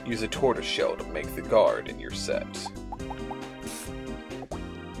 Use a tortoise shell to make the guard in your set.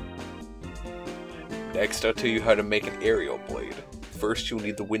 Next, I'll tell you how to make an aerial blade. First, you'll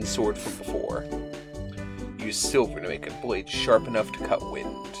need the wind sword from before. Use silver to make a blade sharp enough to cut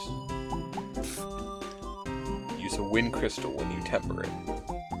wind. Use a wind crystal when you temper it.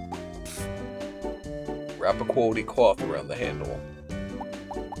 Wrap a quality cloth around the handle.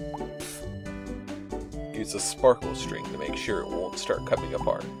 Use a sparkle string to make sure it won't start coming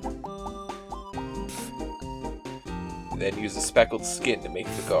apart. Then use a speckled skin to make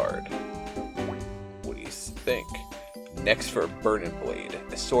the guard. What do you think? Next for a burning blade,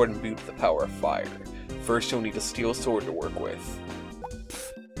 a sword imbued with the power of fire. First you'll need a steel sword to work with.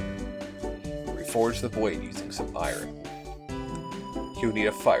 Reforge the blade using some iron. You'll need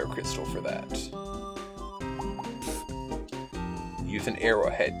a fire crystal for that. Use an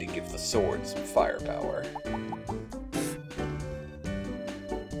arrowhead to give the sword some firepower.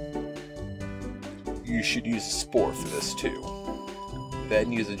 You should use a spore for this too.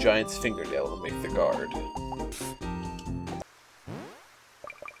 Then use a giant's fingernail to make the guard.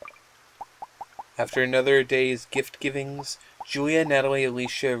 After another day's gift givings, Julia, Natalie,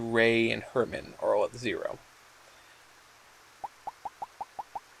 Alicia, Ray, and Herman are all at 0.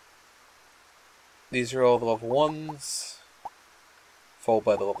 These are all the level 1s, followed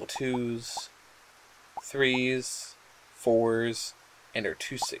by the level 2s, 3s, 4s, and our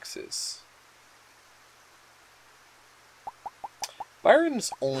 2 6s.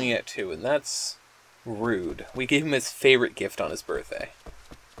 Byron's only at 2, and that's rude. We gave him his favorite gift on his birthday.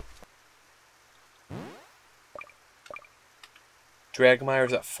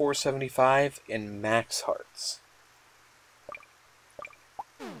 Dragmire's at 475 and max hearts.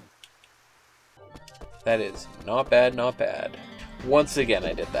 That is not bad, not bad. Once again,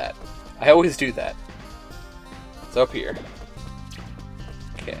 I did that. I always do that. It's up here.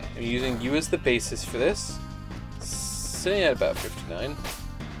 Okay, I'm using you as the basis for this. Sitting at about 59.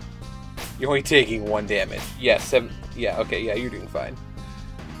 You're only taking 1 damage. Yeah, 7. Yeah, okay, yeah, you're doing fine.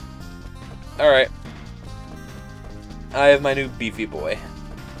 Alright. I have my new beefy boy.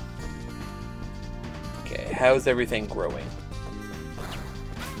 Okay, how's everything growing?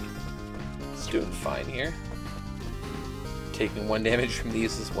 It's doing fine here. Taking 1 damage from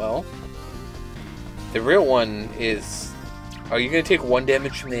these as well. The real one is... Are you going to take 1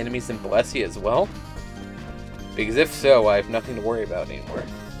 damage from the enemies in Blessia as well? Because if so, I have nothing to worry about anymore.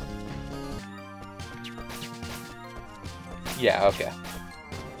 Yeah, okay.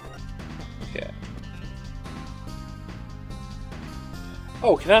 Okay.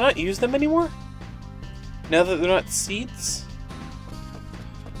 Oh, can I not use them anymore? Now that they're not seeds?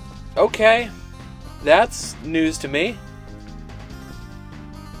 Okay. That's news to me.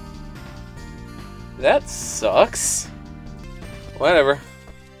 That sucks. Whatever.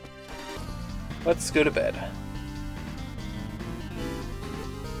 Let's go to bed.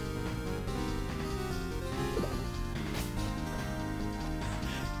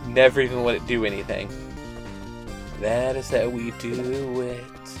 never even let it do anything. That is how we do it.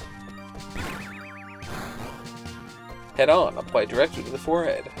 Head on, apply directly to the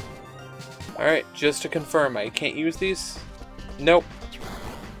forehead. Alright, just to confirm, I can't use these? Nope.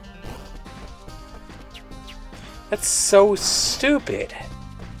 That's so stupid.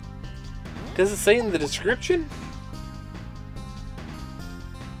 Does it say in the description?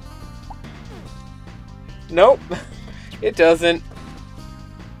 Nope, it doesn't.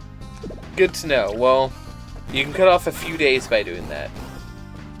 Good to know. Well, you can cut off a few days by doing that.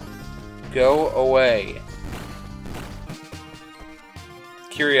 Go away.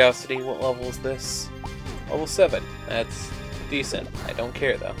 Curiosity, what level is this? Level 7. That's decent. I don't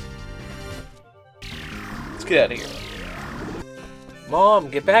care though. Let's get out of here. Mom,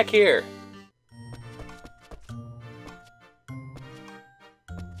 get back here!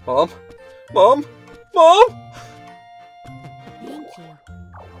 Mom? Mom? Mom? Thank you.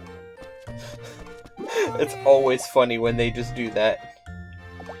 It's always funny when they just do that.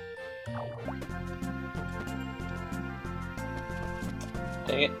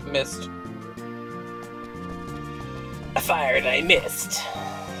 Dang it, missed. I fired, I missed.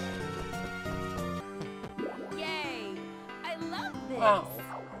 Yay! I love this. Wow.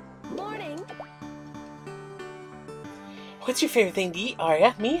 Morning. What's your favorite thing to eat,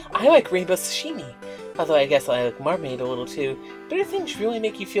 Arya? Me? I like rainbow sashimi. Although I guess I like marmalade a little too. Bitter things really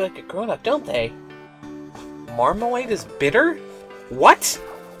make you feel like a grown-up, don't they? Marmalade is bitter? What?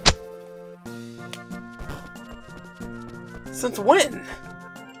 Since when?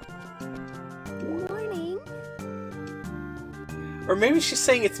 Morning. Or maybe she's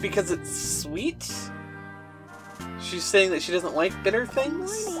saying it's because it's sweet? She's saying that she doesn't like bitter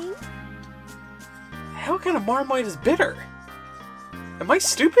things? Morning. How kind of marmalade is bitter? Am I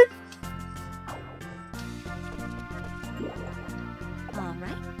stupid? All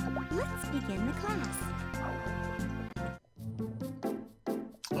right. Let's begin the class.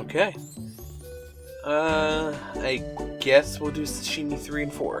 Okay. I guess we'll do sashimi 3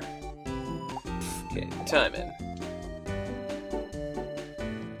 and 4. Okay, time in.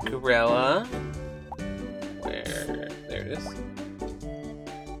 Gorilla. Where? There it is.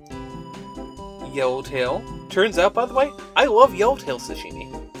 Yellowtail. Turns out, by the way, I love yellowtail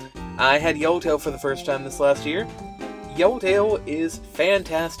sashimi. I had yellowtail for the first time this last year. Yellowtail is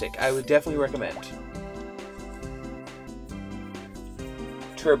fantastic. I would definitely recommend.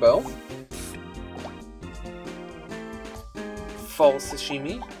 Turbo. Fall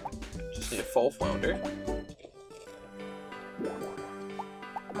sashimi. Just need a fall flounder.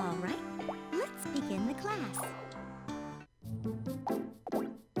 All right. Let's begin the class.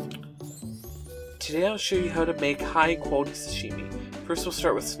 Today I'll show you how to make high quality sashimi. First we'll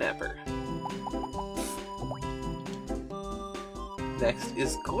start with snapper. Next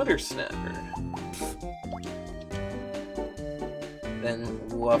is glitter snapper. Then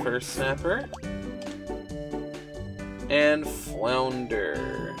lover snapper. And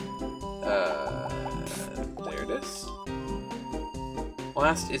flounder. There it is.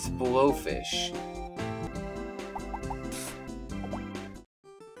 Last is blowfish.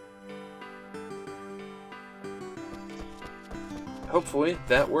 Hopefully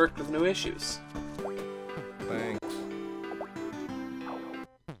that worked with no issues. Thanks.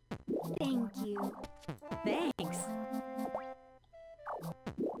 Thank you. Thanks.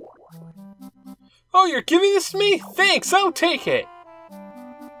 Oh, you're giving this to me? Thanks, I'll take it!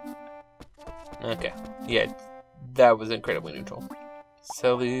 Okay, yeah, that was incredibly neutral.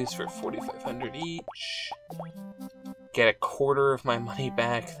 Sell these for 4,500 each. Get a quarter of my money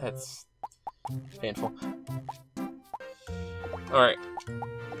back. That's painful. Alright,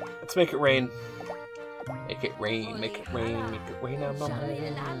 let's make it rain. Make it rain, make it rain, make it rain on my home. Make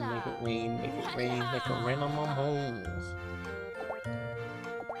it rain, make it rain, make it rain on my home.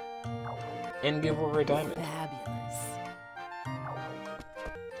 And give over a diamond. Fabulous.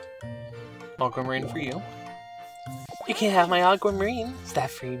 Aquamarine for you. You can't have my aquamarine. Is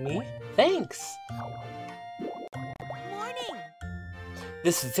that for me? Thanks. Morning.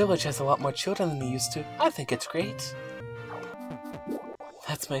 This village has a lot more children than they used to. I think it's great.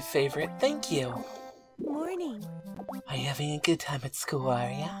 That's my favorite. Thank you. Morning. Are you having a good time at school,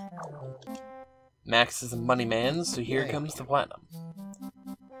 Arya? Max is a money man, so here comes the platinum.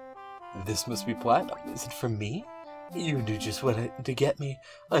 This must be platinum. Is it from me? You knew just what to get me.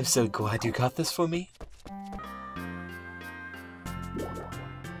 I'm so glad you got this for me.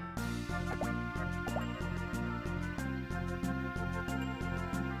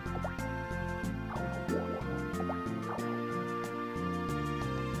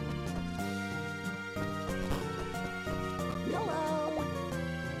 Hello.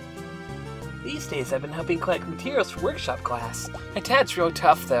 These days I've been helping collect materials for workshop class. My dad's real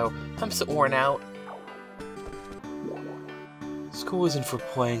tough though. I'm so worn out. School isn't for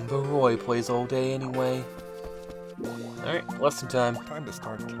playing, but Roy plays all day anyway. Alright, lesson time. Time to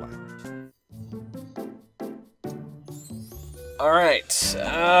start class. Alright,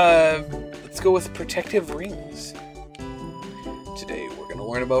 let's go with protective rings. Today we're going to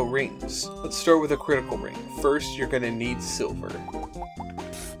learn about rings. Let's start with a critical ring. First, you're going to need silver.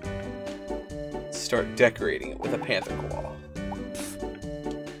 Start decorating it with a panther claw.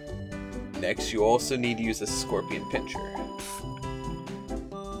 Next, you also need to use a scorpion pincher.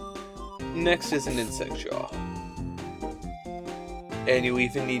 Next is an insect jaw. And you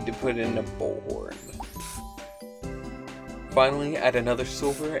even need to put in a bullhorn. Finally, add another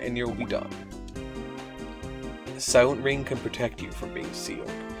silver and you'll be done. A silent ring can protect you from being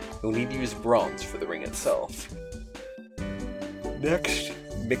sealed. You'll need to use bronze for the ring itself. Next,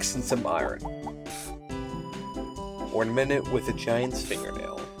 mix in some iron. Ornament it with a giant's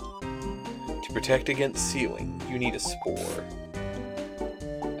fingernail. To protect against sealing, you need a spore,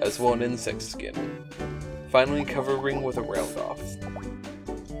 as well as an insect skin. Finally, cover a ring with a round off.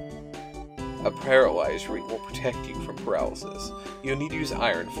 A paralyzed ring will protect you from paralysis. You'll need to use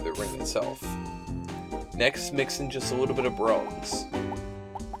iron for the ring itself. Next, mix in just a little bit of bronze.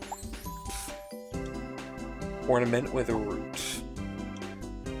 Ornament with a root.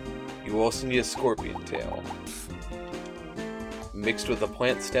 You also need a scorpion tail, mixed with a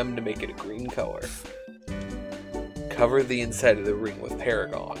plant stem to make it a green color. Cover the inside of the ring with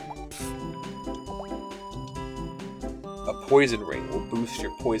paragon. A poison ring will boost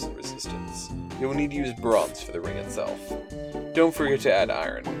your poison resistance. You'll need to use bronze for the ring itself. Don't forget to add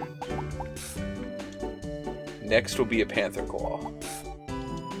iron. Next will be a panther claw.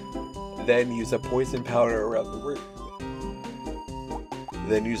 Then use a poison powder around the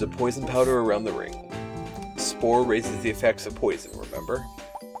ring. Spore raises the effects of poison, remember?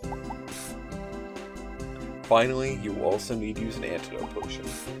 Finally, you will also need to use an antidote potion.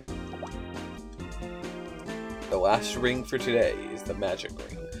 The last ring for today is the magic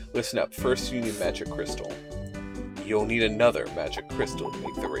ring. Listen up, first you need magic crystal. You'll need another magic crystal to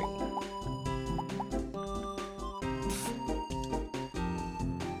make the ring.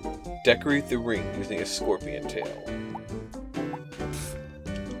 Decorate the ring using a scorpion tail.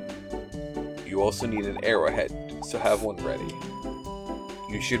 You also need an arrowhead, so have one ready.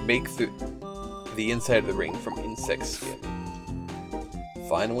 You should make the inside of the ring from insect skin.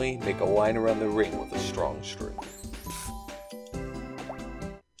 Finally, make a line around the ring with a strong string.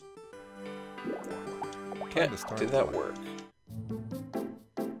 Okay, did that work?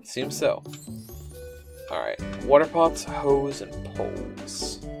 Seems so. Alright, water pots, hose, and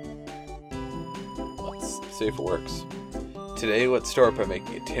poles. Let's see if it works. Today, let's start by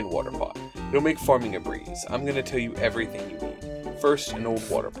making a tin water pot. It'll make farming a breeze. I'm going to tell you everything you need. First, an old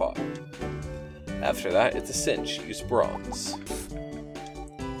water pot. After that, it's a cinch. Use bronze.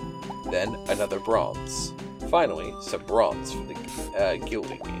 Then, another bronze. Finally, some bronze for the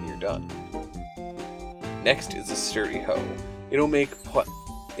gilding, and you're done. Next is a sturdy hoe. It'll make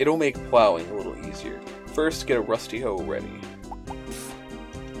plowing a little easier. First, get a rusty hoe ready.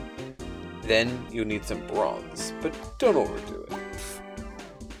 Then, you'll need some bronze, but don't overdo it.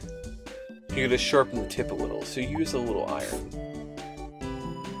 You're going to sharpen the tip a little, so use a little iron.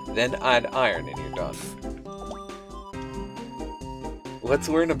 Then add iron and you're done. Let's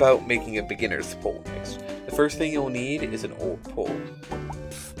learn about making a beginner's pole next. The first thing you'll need is an old pole.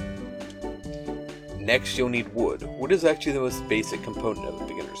 Next, you'll need wood. Wood is actually the most basic component of a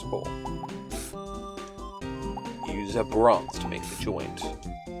beginner's pole. Use a bronze to make the joint.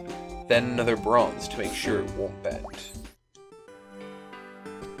 Then another bronze to make sure it won't bend.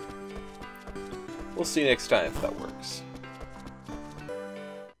 We'll see next time if that works.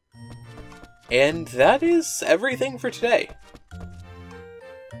 And that is everything for today.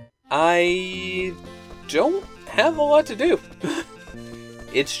 I don't have a lot to do.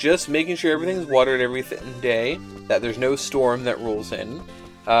 It's just making sure everything's watered every day, that there's no storm that rolls in.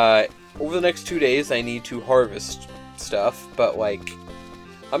 Over the next 2 days, I need to harvest stuff, but like,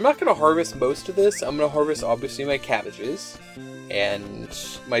 I'm not going to harvest most of this. I'm going to harvest, obviously, my cabbages and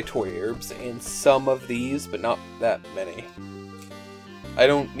my toy herbs and some of these, but not that many. I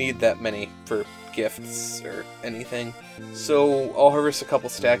don't need that many for gifts or anything, so I'll harvest a couple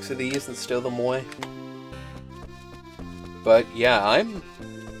stacks of these and stow them away. But yeah, I'm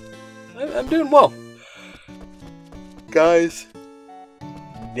doing well. Guys,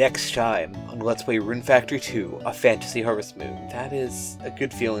 next time on Let's Play Rune Factory 2, A Fantasy Harvest Moon. That is a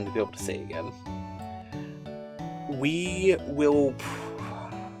good feeling to be able to say again. We will...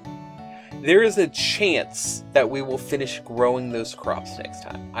 there is a chance that we will finish growing those crops next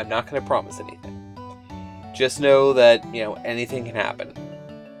time. I'm not going to promise anything. Just know that, anything can happen.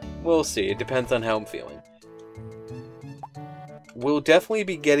 We'll see. It depends on how I'm feeling. We'll definitely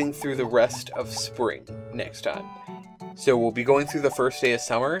be getting through the rest of spring next time. So we'll be going through the first day of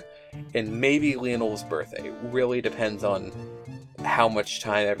summer, and maybe Leonel's birthday. It really depends on how much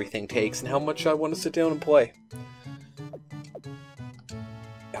time everything takes and how much I want to sit down and play.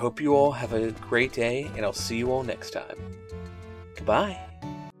 I hope you all have a great day, and I'll see you all next time. Goodbye.